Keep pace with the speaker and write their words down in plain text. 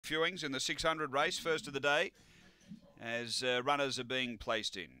Fewings in the 600 race, first of the day, as runners are being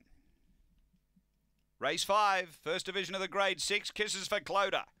placed in. Race 5, first division of the grade 6, Kisses for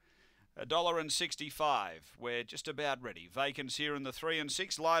Cloder. $1.65. We're just about ready. Vacants here in the 3 and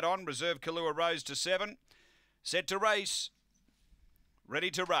 6. Light on. Reserve Kahlua Rose to 7. Set to race.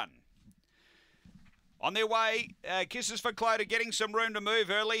 Ready to run. On their way, Kisses for Cloder getting some room to move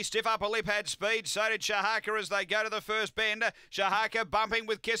early. Stiff Upper Lip had speed. So did Shahaka as they go to the first bend. Shahaka bumping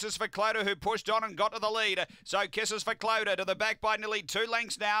with Kisses for Cloder, who pushed on and got to the lead. So Kisses for Cloder to the back by nearly 2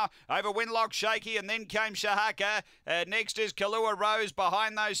 lengths now. Over Winlock Shaky, and then came Shahaka. Next is Kahlua Rose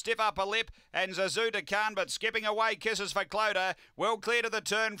behind those Stiff Upper Lip and Zazuta Khan, but skipping away Kisses for Cloder. Well clear to the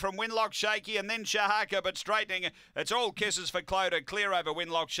turn from Winlock Shaky and then Shahaka, but straightening. It's all Kisses for Cloder clear over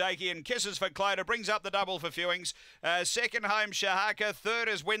Winlock Shaky, and Kisses for Cloder brings up the double for Fewings. Second home Shahaka, third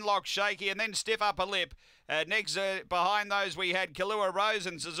is Winlock Shaky, and then Stiff Upper Lip. Next behind those we had Kahlua Rose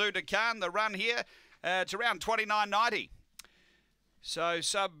and Zazuta Khan. The run here, it's around 29.90. So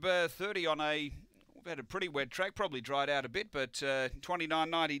sub 30 on we've had a pretty wet track, probably dried out a bit, but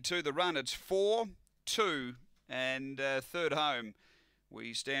 29.92 the run. It's 4, 2 and third home.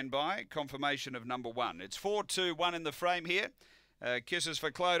 We stand by confirmation of number 1. It's 4, 2, 1 in the frame here. Kisses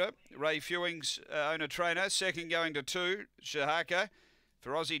for Cloder, Ray Fewings, owner-trainer. Second going to 2, Shahaka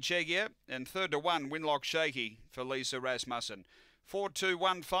for Aussie Chegia. And third to 1, Winlock Shaky for Lisa Rasmussen.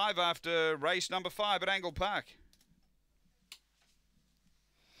 4-2-1-5 after race number 5 at Angle Park.